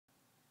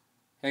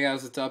Hey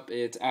guys, what's up?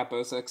 It's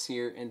Exposé For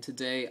here, and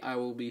today I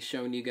will be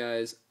showing you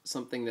guys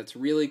something that's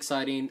really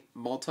exciting,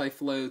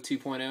 Multifl0w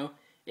 2.0.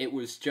 It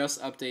was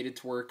just updated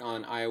to work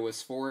on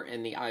iOS 4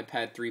 and the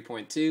iPad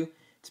 3.2.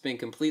 It's been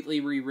completely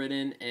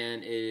rewritten,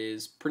 and it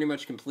is pretty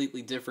much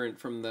completely different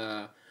from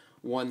the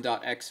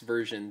 1.x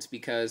versions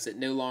because it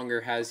no longer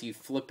has you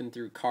flipping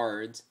through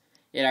cards.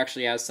 It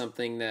actually has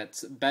something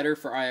that's better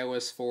for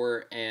iOS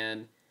 4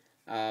 and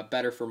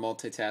better for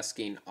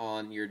multitasking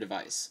on your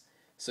device.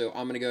 So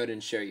I'm going to go ahead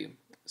and show you.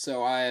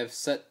 So I have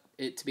set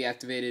it to be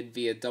activated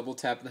via double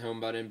tap the home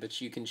button, but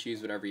you can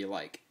choose whatever you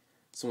like.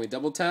 So when we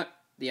double tap,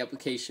 the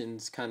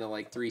application's kind of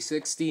like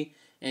 360,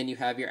 and you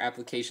have your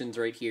applications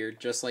right here,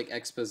 just like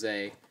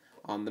Exposé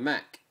on the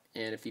Mac.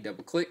 And if you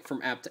double click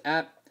from app to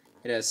app,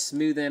 it has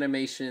smooth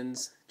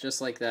animations,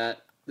 just like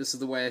that. This is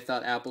the way I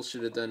thought Apple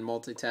should have done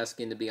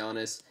multitasking, to be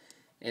honest,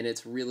 and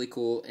it's really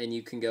cool, and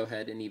you can go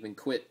ahead and even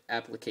quit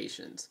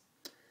applications.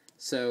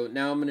 So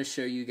now I'm going to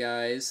show you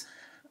guys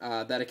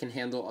that it can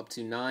handle up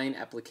to 9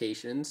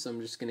 applications. So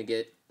I'm just going to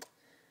get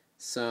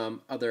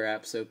some other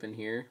apps open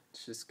here.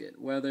 Let's just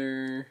get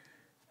weather.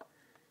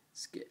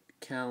 Let's get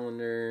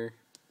calendar.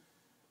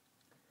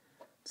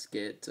 Let's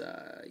get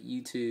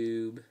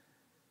YouTube.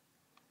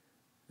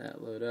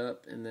 That load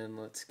up. And then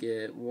let's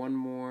get one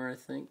more, I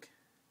think.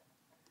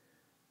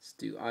 Let's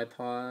do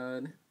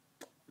iPod.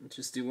 Let's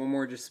just do one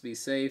more just to be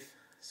safe.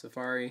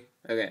 Safari.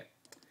 Okay.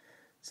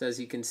 So as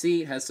you can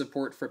see, it has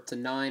support for up to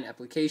 9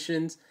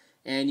 applications.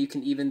 And you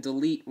can even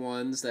delete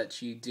ones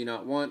that you do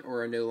not want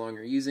or are no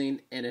longer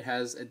using, and it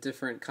has a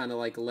different kind of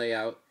like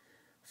layout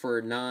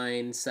for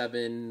 9,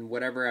 7,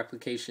 whatever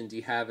applications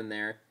you have in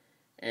there,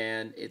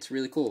 and it's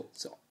really cool.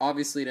 So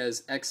obviously it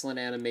has excellent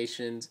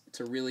animations. It's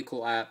a really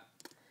cool app.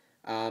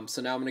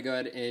 So now I'm going to go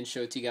ahead and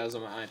show it to you guys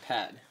on my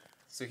iPad.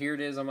 So here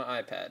it is on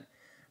my iPad.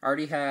 I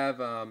already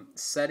have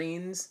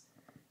settings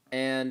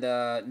and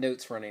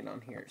notes running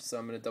on here. So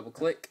I'm going to double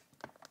click,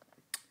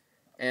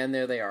 and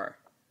there they are.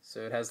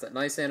 So it has that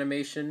nice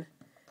animation,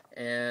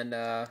 and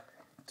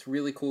it's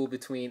really cool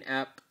between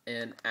app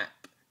and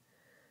app.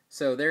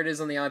 So there it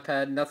is on the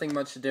iPad. Nothing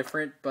much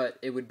different, but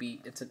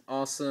it's an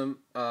awesome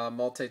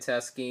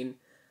multitasking,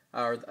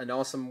 or an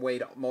awesome way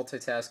to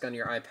multitask on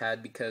your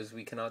iPad, because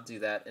we cannot do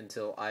that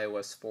until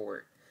iOS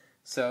 4.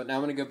 So now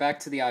I'm going to go back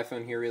to the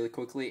iPhone here really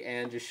quickly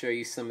and just show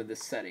you some of the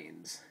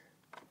settings.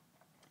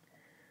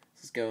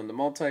 Let's go into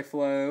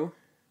Multifl0w.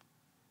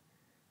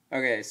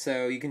 Okay,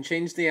 so you can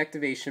change the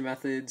activation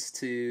methods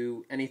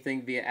to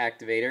anything via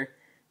activator.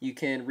 You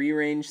can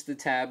rearrange the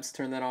tabs,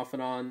 turn that off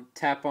and on,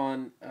 tap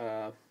on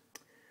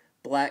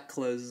black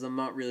closes, I'm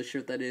not really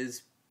sure what that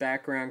is,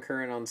 background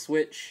current on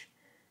switch,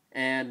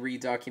 and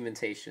read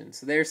documentation.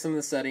 So there's some of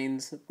the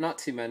settings, not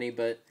too many,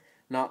 but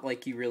not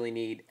like you really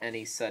need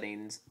any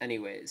settings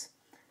anyways.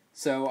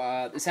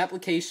 So this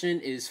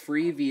application is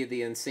free via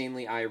the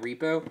Insanely I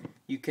repo.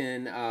 You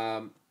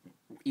can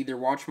either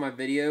watch my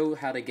video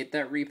how to get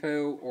that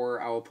repo,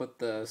 or I will put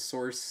the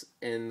source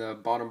in the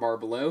bottom bar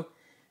below.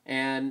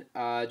 And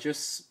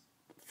just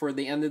for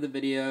the end of the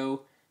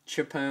video,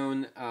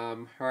 Chipone,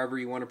 however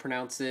you want to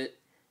pronounce it,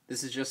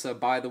 this is just a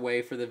by the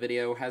way for the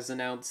video, has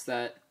announced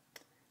that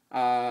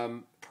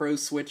Pro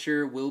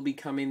Switcher will be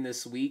coming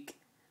this week.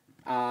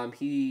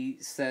 He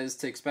says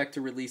to expect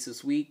to release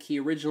this week. He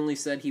originally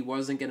said he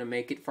wasn't going to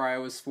make it for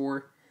iOS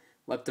 4,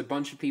 left a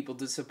bunch of people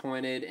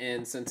disappointed,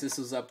 and since this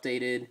was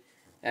updated,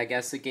 I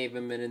guess it gave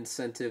him an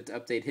incentive to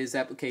update his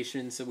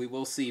application, so we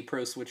will see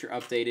Pro Switcher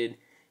updated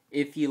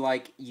if you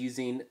like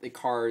using the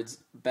cards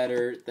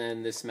better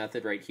than this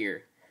method right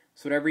here.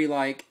 So whatever you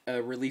like,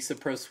 a release of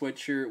Pro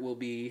Switcher will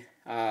be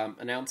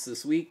announced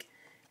this week,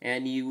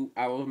 and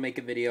I will make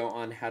a video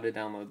on how to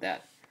download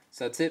that.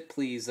 So that's it.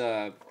 Please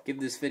give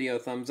this video a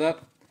thumbs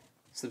up,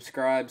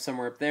 subscribe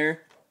somewhere up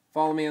there,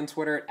 follow me on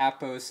Twitter at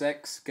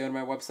 @Exposé For, go to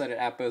my website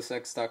at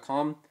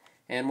exposé.com,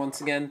 and once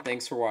again,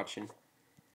 thanks for watching.